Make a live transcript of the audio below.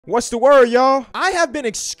What's the word, y'all? I have been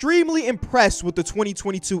extremely impressed with the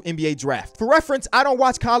 2022 NBA draft. For reference, I don't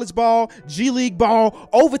watch college ball, G League ball,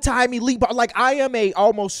 overtime elite ball. Like, I am a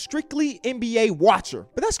almost strictly NBA watcher.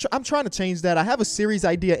 But I'm trying to change that. I have a series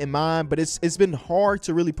idea in mind, but it's been hard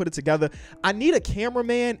to really put it together. I need a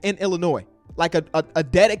cameraman in Illinois. Like a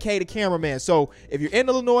dedicated cameraman. So if you're in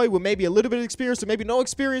Illinois with maybe a little bit of experience or maybe no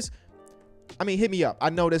experience, I mean, hit me up. I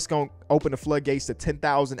know that's going to open the floodgates to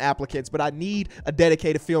 10,000 applicants, but I need a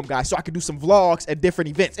dedicated film guy so I can do some vlogs at different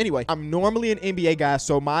events. Anyway, I'm normally an NBA guy,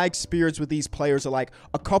 so my experience with these players are like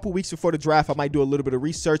a couple weeks before the draft, I might do a little bit of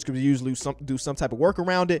research because we usually do some type of work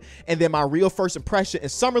around it. And then my real first impression in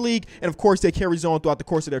Summer League, and of course, that carries on throughout the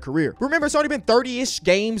course of their career. Remember, it's only been 30-ish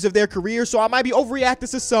games of their career, so I might be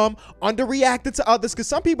overreacting to some, underreacting to others, because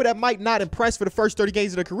some people that might not impress for the first 30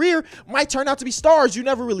 games of their career might turn out to be stars. You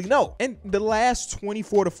never really know. And the last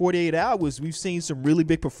 24 to 48 hours, we've seen some really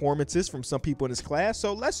big performances from some people in this class.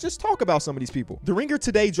 So let's just talk about some of these people. The Ringer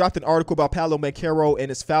today dropped an article about Paolo Banchero and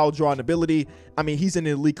his foul drawing ability. I mean, he's in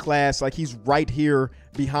an elite class. Like, he's right here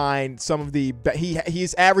behind some of the,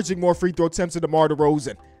 he's averaging more free throw attempts than DeMar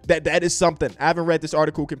DeRozan. That is something. I haven't read this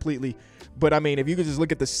article completely, but I mean, if you could just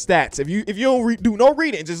look at the stats, if you don't do no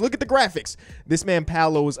reading, just look at the graphics. This man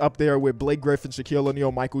Paolo is up there with Blake Griffin, Shaquille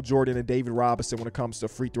O'Neal, Michael Jordan, and David Robinson when it comes to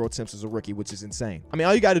free throw attempts as a rookie, which is insane. I mean,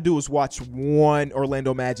 all you got to do is watch one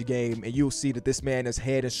Orlando Magic game, and you'll see that this man is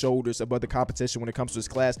head and shoulders above the competition when it comes to his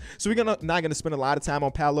class. So we're not gonna spend a lot of time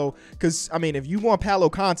on Paolo, because I mean, if you want Paolo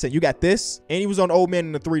content, you got this, and he was on Old Man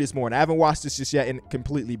in the 3 this morning. I haven't watched this just yet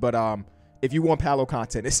completely, but if you want Paolo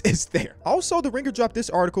content, it's there. Also, the Ringer dropped this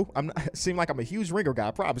article. It seems like I'm a huge Ringer guy.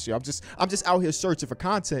 I promise you. I'm just out here searching for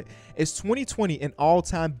content. It's 2020, an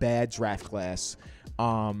all-time bad draft class.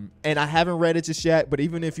 And I haven't read it just yet. But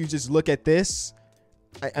even if you just look at this,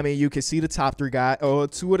 I mean, you can see the top 3 guys. Oh,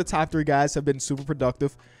 2 of the top 3 guys have been super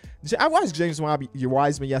productive. I watched James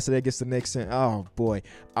Wiseman yesterday against the Knicks, and oh boy.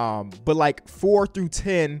 But like 4 through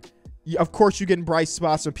 10. Of course, you're getting bright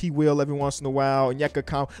spots on P. Will every once in a while, and Yeka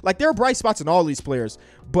Kam. Like, there are bright spots in all these players,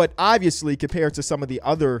 but obviously, compared to some of the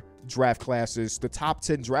other draft classes, the top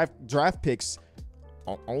 10 draft picks,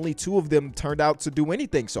 only 2 of them turned out to do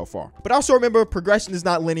anything so far. But also remember, progression is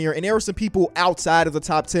not linear, and there are some people outside of the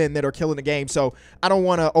top 10 that are killing the game, so I don't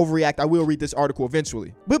want to overreact. I will read this article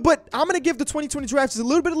eventually. But I'm going to give the 2020 draft just a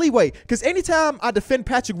little bit of leeway, because anytime I defend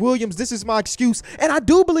Patrick Williams, this is my excuse, and I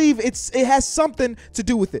do believe it has something to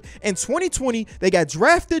do with it. In 2020, they got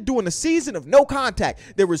drafted during a season of no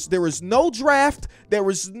contact. There was no draft. There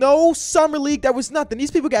was no summer league. There was nothing.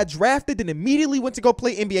 These people got drafted and immediately went to go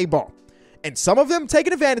play NBA ball. And some of them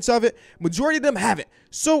taking advantage of it. Majority of them haven't.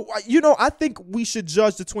 So, you know, I think we should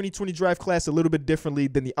judge the 2020 draft class a little bit differently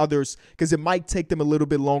than the others, because it might take them a little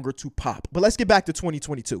bit longer to pop. But let's get back to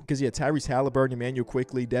 2022. Because, yeah, Tyrese Halliburton, Emmanuel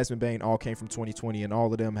Quickley, Desmond Bane all came from 2020, and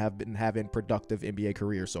all of them have been having productive NBA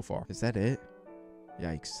careers so far. Is that it?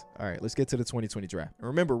 Yikes. All right, let's get to the 2020 draft. And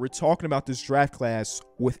remember, we're talking about this draft class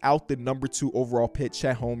without the number 2 overall pick,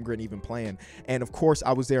 Chet Holmgren, even playing. And of course,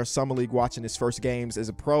 I was there in Summer League watching his first games as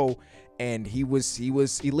a pro, and he was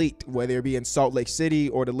elite, whether it be in Salt Lake City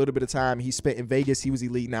or the little bit of time he spent in Vegas, he was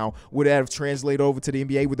elite. Now, would that have translated over to the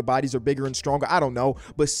NBA where the bodies are bigger and stronger? I don't know,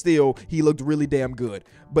 but still, he looked really damn good.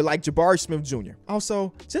 But like Jabari Smith Jr.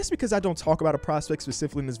 Also, just because I don't talk about a prospect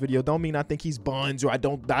specifically in this video, don't mean I think he's buns or I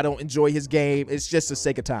don't enjoy his game. It's just the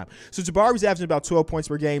sake of time. So Jabari was averaging about 12 points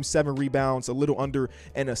per game, 7 rebounds, a little under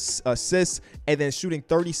an assist, and then shooting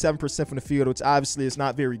 37% from the field, which obviously is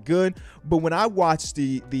not very good. But when I watch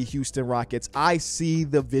the Houston Rockets, I see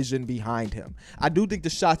the vision behind him. I do think the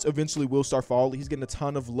shots eventually will start falling. He's getting a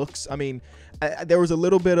ton of looks. I mean, there was a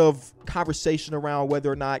little bit of conversation around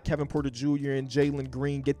whether or not Kevin Porter Jr. and Jalen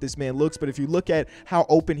Green get this man looks. But if you look at how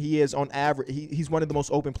open he is on average, he's one of the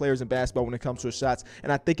most open players in basketball when it comes to his shots.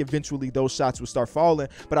 And I think eventually those shots will start falling.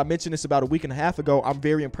 But I mentioned this about a week and a half ago. I'm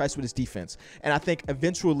very impressed with his defense. And I think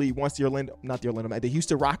eventually once the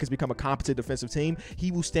Houston Rockets become a competent defensive team,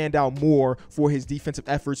 he will stand out more for his defensive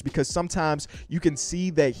efforts, because sometimes you can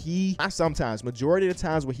see that majority of the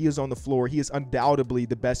times when he is on the floor, he is undoubtedly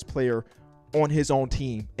the best player on his own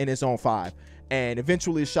team in his own 5. And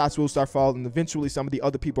eventually his shots will start falling. Eventually some of the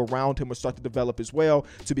other people around him will start to develop as well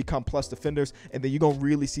to become plus defenders. And then you're going to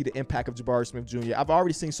really see the impact of Jabari Smith Jr. I've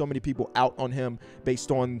already seen so many people out on him based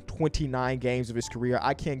on 29 games of his career.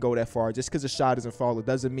 I can't go that far. Just because a shot doesn't fall, it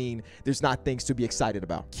doesn't mean there's not things to be excited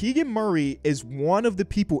about. Keegan Murray is one of the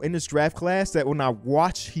people in this draft class that when I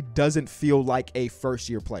watch, he doesn't feel like a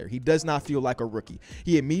first-year player. He does not feel like a rookie.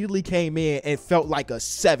 He immediately came in and felt like a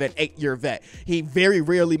 7-8 year vet. He very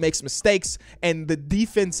rarely makes mistakes. and the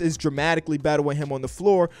defense is dramatically better with him on the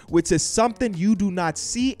floor, which is something you do not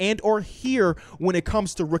see and or hear when it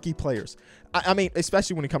comes to rookie players. I mean,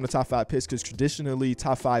 especially when it comes to top 5 picks, because traditionally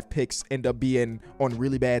top 5 picks end up being on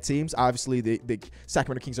really bad teams. Obviously, the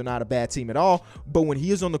Sacramento Kings are not a bad team at all, but when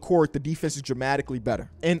he is on the court, the defense is dramatically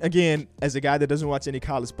better. And again, as a guy that doesn't watch any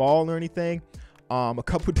college ball or anything, a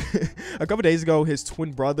couple days ago, his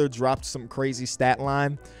twin brother dropped some crazy stat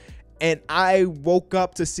line, and I woke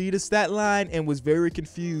up to see the stat line and was very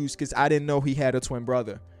confused because I didn't know he had a twin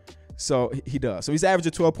brother. So he does. So he's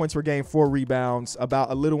averaging 12 points per game, 4 rebounds, about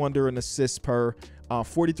a little under an assist per,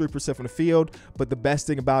 43% from the field. But the best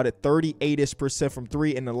thing about it, 38% from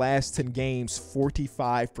 3 in the last 10 games,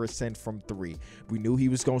 45% from 3. We knew he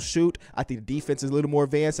was going to shoot. I think the defense is a little more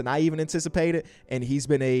advanced than I even anticipated. And he's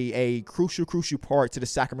been a crucial part to the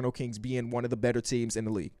Sacramento Kings being one of the better teams in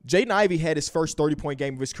the league. Jaden Ivey had his first 30-point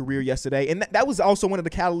game of his career yesterday. And that was also one of the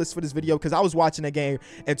catalysts for this video, because I was watching that game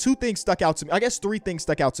and 2 things stuck out to me. I guess 3 things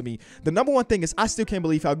stuck out to me. The number one thing is I still can't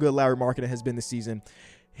believe how good Lauri Markkanen has been this season.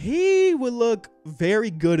 He would look very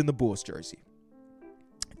good in the Bulls jersey.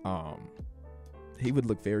 He would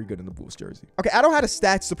look very good in the Bulls jersey. Okay, I don't have the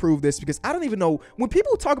stats to prove this, because I don't even know. When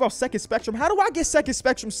people talk about second spectrum, how do I get second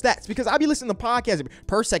spectrum stats? Because I be listening to podcasts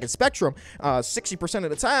per second spectrum 60%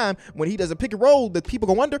 of the time when he does a pick and roll that people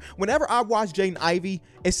go under. Whenever I watch Jaden Ivey,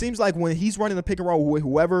 it seems like when he's running the pick and roll with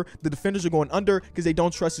whoever, the defenders are going under because they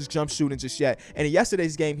don't trust his jump shooting just yet. And in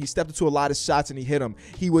yesterday's game, he stepped into a lot of shots and he hit them.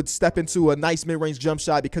 He would step into a nice mid-range jump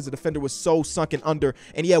shot because the defender was so sunken under.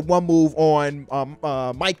 And he had one move on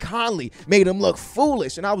Mike Conley, made him look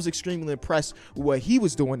foolish, and I was extremely impressed with what he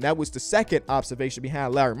was doing. That was the second observation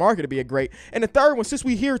behind Lauri Markkanen to be a great. And the third one, since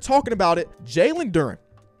we here talking about it, Jalen Duren.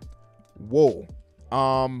 Whoa.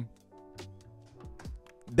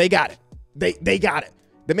 They got it. They got it.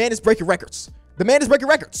 The man is breaking records. The man is breaking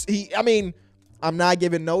records. I mean, I'm not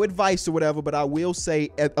giving no advice or whatever, but I will say,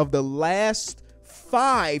 of the last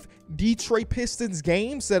 5 Detroit Pistons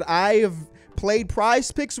games that I have played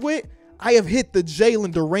Prize Picks with, I have hit the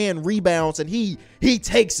Jalen Duren rebounds, and he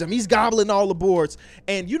takes them. He's gobbling all the boards.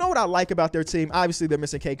 And you know what I like about their team? Obviously, they're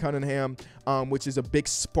missing Cade Cunningham, which is a big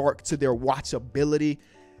spark to their watchability.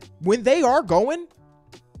 When they are going,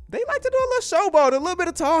 they like to do a little showboat, a little bit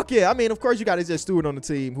of talking. I mean, of course, you got Isaiah Stewart on the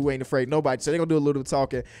team who ain't afraid of nobody, so they're going to do a little bit of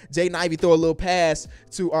talking. Jaden Ivey throw a little pass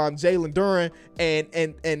to Jalen Duren,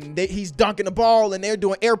 and he's dunking the ball, and they're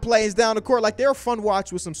doing airplanes down the court. Like, they're a fun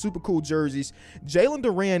watch with some super cool jerseys. Jalen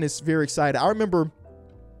Duren is very excited. I remember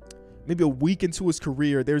maybe a week into his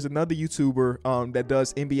career, there's another YouTuber that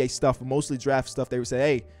does NBA stuff, mostly draft stuff. They would say,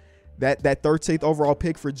 hey, that 13th overall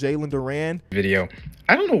pick for Jalen Duren. Video.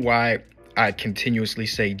 I don't know why I continuously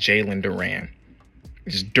say Jalen Duren.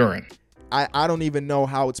 It's Duren. I don't even know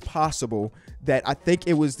how it's possible that I think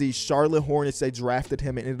it was the Charlotte Hornets, they drafted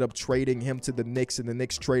him and ended up trading him to the Knicks, and the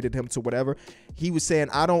Knicks traded him to whatever. He was saying,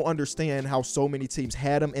 I don't understand how so many teams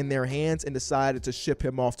had him in their hands and decided to ship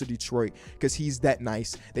him off to Detroit because he's that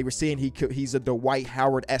nice. They were saying he's a Dwight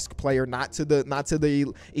Howard-esque player, not to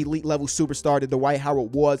the elite level superstar that Dwight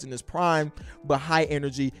Howard was in his prime, but high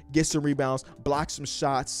energy, gets some rebounds, blocks some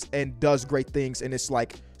shots, and does great things. And it's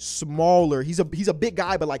like smaller. He's a big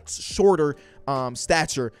guy, but like shorter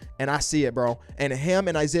stature, and I see it, bro. And him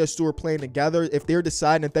and Isaiah Stewart playing together, if they're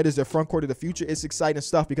deciding that is their front court of the future, it's exciting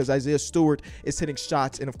stuff because Isaiah Stewart is hitting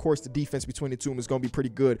shots, and of course the defense between the two is going to be pretty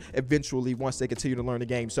good eventually once they continue to learn the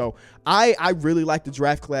game. So I really like the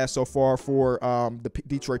draft class so far for the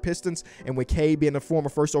Detroit Pistons, and with Cade being a former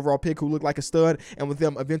first overall pick who looked like a stud, and with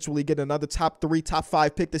them eventually getting another top 3, top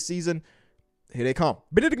 5 pick this season, here they come.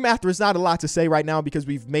 Bennedict Mathurin is not a lot to say right now because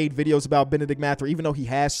we've made videos about Bennedict Mathurin. Even though he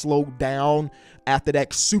has slowed down after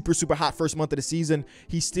that super hot first month of the season,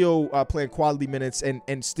 he's still playing quality minutes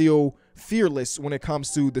and still fearless when it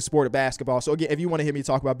comes to the sport of basketball. So again, if you want to hear me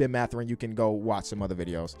talk about Ben Mathurin, you can go watch some other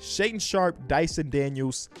videos. Shaedon Sharpe, Dyson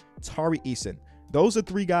Daniels, Tari Eason. Those are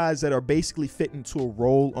 3 guys that are basically fitting to a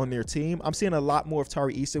role on their team. I'm seeing a lot more of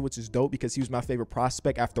Tari Eason, which is dope because he was my favorite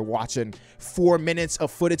prospect after watching 4 minutes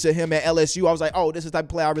of footage of him at LSU. I was like, oh, this is the type of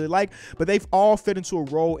player I really like. But they've all fit into a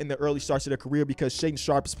role in the early starts of their career because Shaedon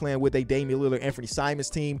Sharpe is playing with a Damian Lillard, Anthony Simons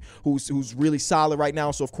team who's really solid right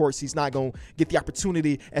now. So, of course, he's not going to get the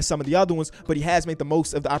opportunity as some of the other ones, but he has made the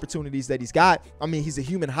most of the opportunities that he's got. I mean, he's a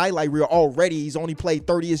human highlight reel already. He's only played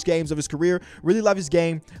 30-ish games of his career. Really love his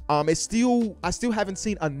game. I still still haven't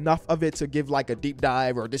seen enough of it to give like a deep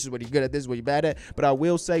dive or this is what he's good at, this is what he's bad at. But I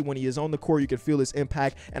will say when he is on the court, you can feel his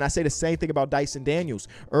impact. And I say the same thing about Dyson Daniels.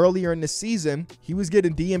 Earlier in the season, he was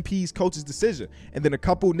getting DNP's coach's decision. And then a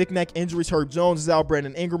couple knick-knack injuries. Herb Jones is out,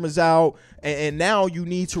 Brandon Ingram is out. And now you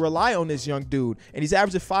need to rely on this young dude. And he's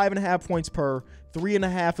averaging 5.5 points per,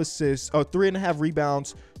 3.5 assists, or 3.5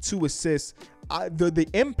 rebounds, 2 assists. The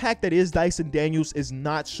impact that is Dyson Daniels is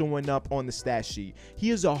not showing up on the stat sheet. He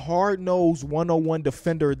is a hard-nosed 101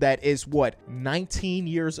 defender that is, what, 19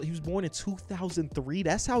 years? He was born in 2003.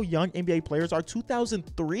 That's how young NBA players are,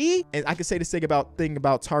 2003? And I can say the thing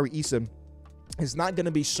about Tari Eason. It's not going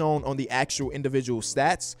to be shown on the actual individual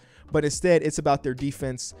stats, but instead it's about their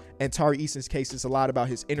defense. And Tari Eason's case is a lot about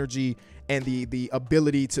his energy and the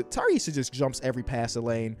ability to, Tari Eason just jumps every pass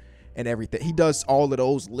lane and everything. He does all of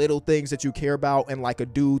those little things that you care about, and like a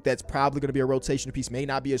dude that's probably going to be a rotation piece, may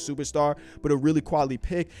not be a superstar, but a really quality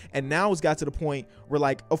pick. And now it's got to the point where,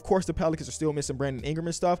 like, of course the Pelicans are still missing Brandon Ingram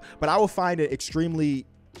and stuff, but I will find it extremely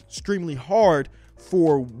hard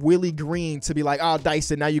for Willie Green to be like, oh,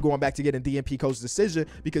 Dyson, now you're going back to getting DNP coach's decision,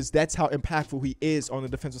 because that's how impactful he is on the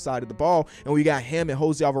defensive side of the ball. And we got him and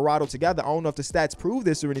Jose Alvarado together. I don't know if the stats prove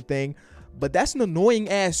this or anything, but that's an annoying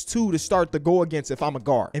ass two to start the go against if I'm a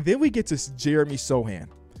guard. And then we get to Jeremy Sochan.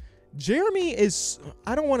 Jeremy is,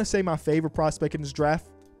 I don't want to say my favorite prospect in this draft.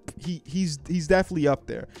 He's definitely up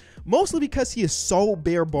there, mostly because he is so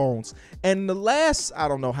bare bones. And the last, I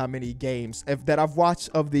don't know how many games that I've watched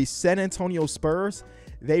of the San Antonio Spurs,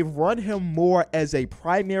 they've run him more as a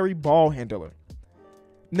primary ball handler.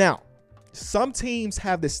 Now, some teams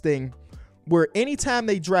have this thing where anytime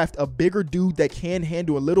they draft a bigger dude that can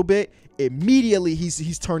handle a little bit, immediately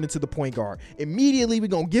he's turned into the point guard. Immediately we're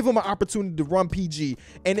gonna give him an opportunity to run PG.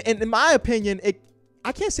 And in my opinion,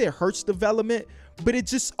 I can't say it hurts development, but it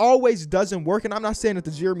just always doesn't work. And I'm not saying that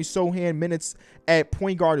the Jeremy Sochan minutes at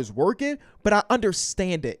point guard is working, but I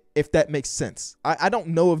understand it, if that makes sense. I don't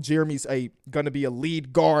know if Jeremy's going to be a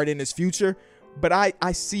lead guard in his future, but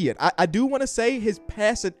I see it. I do want to say his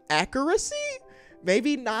passing accuracy,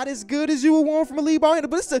 maybe not as good as you would want from a lead ball handler,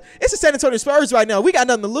 but it's the San Antonio Spurs right now. We got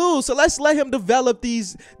nothing to lose, so let's let him develop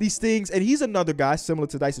these things. And he's another guy similar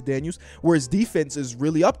to Dyson Daniels, where his defense is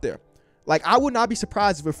really up there. Like, I would not be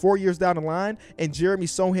surprised if 4 years down the line and Jeremy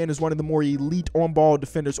Sochan is one of the more elite on-ball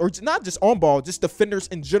defenders, or not just on-ball, just defenders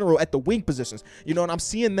in general at the wing positions. You know, and I'm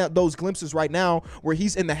seeing those glimpses right now where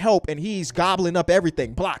he's in the help and he's gobbling up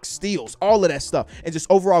everything, blocks, steals, all of that stuff, and just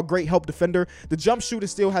overall great help defender. The jump shooter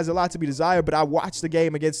still has a lot to be desired, but I watched the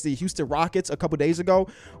game against the Houston Rockets a couple days ago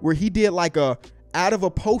where he did like a out of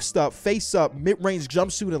a post-up, face-up, mid-range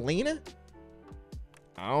jump shooter leaning.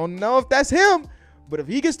 I don't know if that's him, but if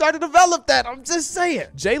he can start to develop that, I'm just saying.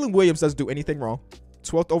 Jalen Williams doesn't do anything wrong.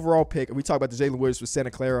 12th overall pick. And we talk about the Jalen Williams for Santa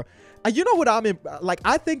Clara. You know what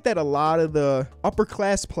I think that a lot of the upper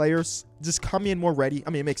class players just come in more ready.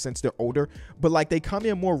 I mean, it makes sense, they're older, but like they come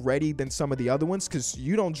in more ready than some of the other ones, because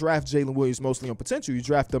you don't draft Jalen Williams mostly on potential. You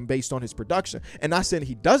draft them based on his production. And not saying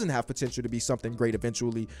he doesn't have potential to be something great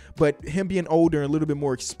eventually, but him being older and a little bit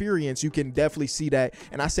more experienced, you can definitely see that.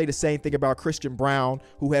 And I say the same thing about Christian Brown,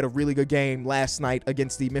 who had a really good game last night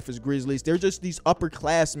against the Memphis Grizzlies. They're just these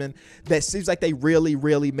upperclassmen that seems like they really,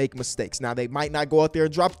 really make mistakes. Now, they might not go out there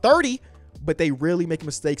and drop 30, but they really make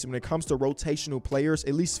mistakes when it comes to rotational players,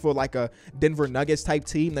 at least for like a Denver Nuggets type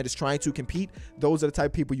team that is trying to compete. Those are the type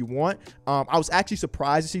of people you want. I was actually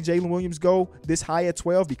surprised to see Jalen Williams go this high at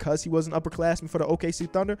 12 because he was an upperclassman for the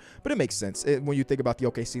OKC Thunder, but it makes sense. When you think about the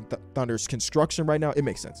OKC Thunder's construction right now, it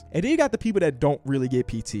makes sense. And then you got the people that don't really get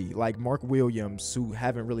PT, like Mark Williams, who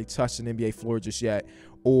haven't really touched an NBA floor just yet,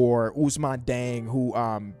 or Ousmane Deng, who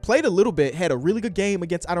played a little bit, had a really good game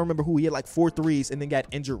against, I don't remember who, he had like 4 threes and then got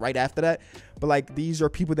injured right after that. But like, these are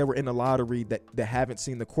people that were in the lottery that haven't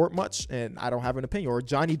seen the court much, and I don't have an opinion. Or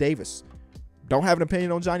Johnny Davis. Don't have an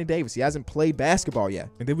opinion on Johnny Davis. He hasn't played basketball yet.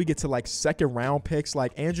 And then we get to like second round picks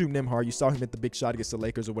like Andrew Nembhard. You saw him at the big shot against the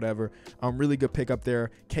Lakers or whatever. Really good pick up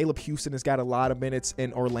there. Caleb Houston has got a lot of minutes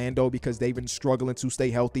in Orlando because they've been struggling to stay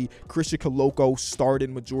healthy. Christian Koloko started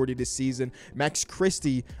majority this season. Max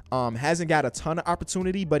Christie hasn't got a ton of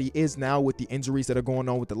opportunity, but he is now with the injuries that are going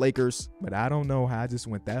on with the Lakers. But I don't know how I just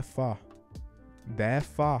went that far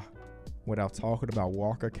without talking about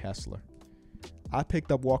Walker Kessler. I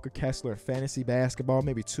picked up Walker Kessler in fantasy basketball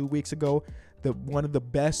maybe 2 weeks ago. One of the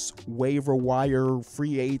best waiver wire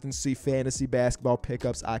free agency fantasy basketball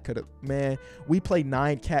pickups I could have. Man, we play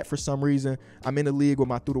 9-cat for some reason. I'm in the league with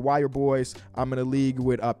my Through the Wire boys. I'm in a league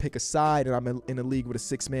with Pick a Side, and I'm in a league with a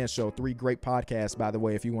 6-man show. 3 great podcasts, by the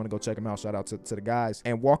way, if you want to go check them out. Shout out to the guys.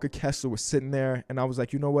 And Walker Kessler was sitting there, and I was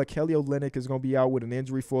like, you know what? Kelly Olynyk is going to be out with an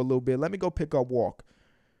injury for a little bit. Let me go pick up Walk.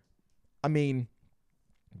 I mean,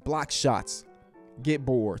 block shots, get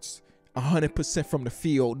boards, 100% from the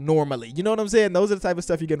field normally. You know what I'm saying? Those are the type of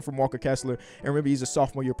stuff you're getting from Walker Kessler. And remember, he's a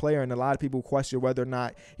sophomore year player, and a lot of people question whether or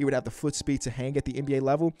not he would have the foot speed to hang at the NBA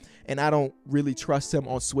level. And I don't really trust him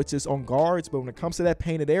on switches on guards, but when it comes to that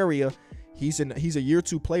painted area, he's a year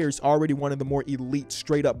 2 player. He's already one of the more elite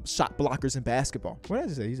straight up shot blockers in basketball. What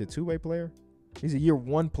did I say? He's a 2-way player? He's a year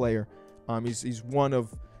 1 player. He's one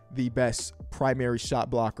of the best primary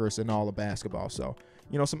shot blockers in all of basketball. So,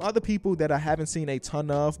 you know, some other people that I haven't seen a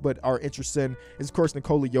ton of but are interesting is, of course,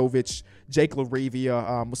 Nikola Jovic, Jake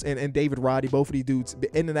LaRavia, and David Roddy. Both of these dudes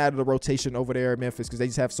in and out of the rotation over there in Memphis because they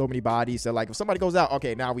just have so many bodies. So, like, if somebody goes out,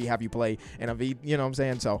 okay, now we have you play. And you know what I'm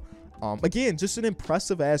saying? So, again, just an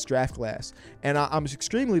impressive-ass draft class. And I'm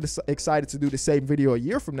extremely excited to do the same video a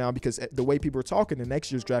year from now because the way people are talking, the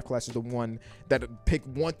next year's draft class is the one that pick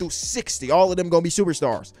 1 through 60. All of them going to be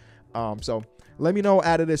superstars. So let me know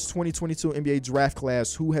out of this 2022 NBA draft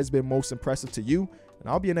class who has been most impressive to you. And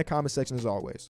I'll be in that comment section as always.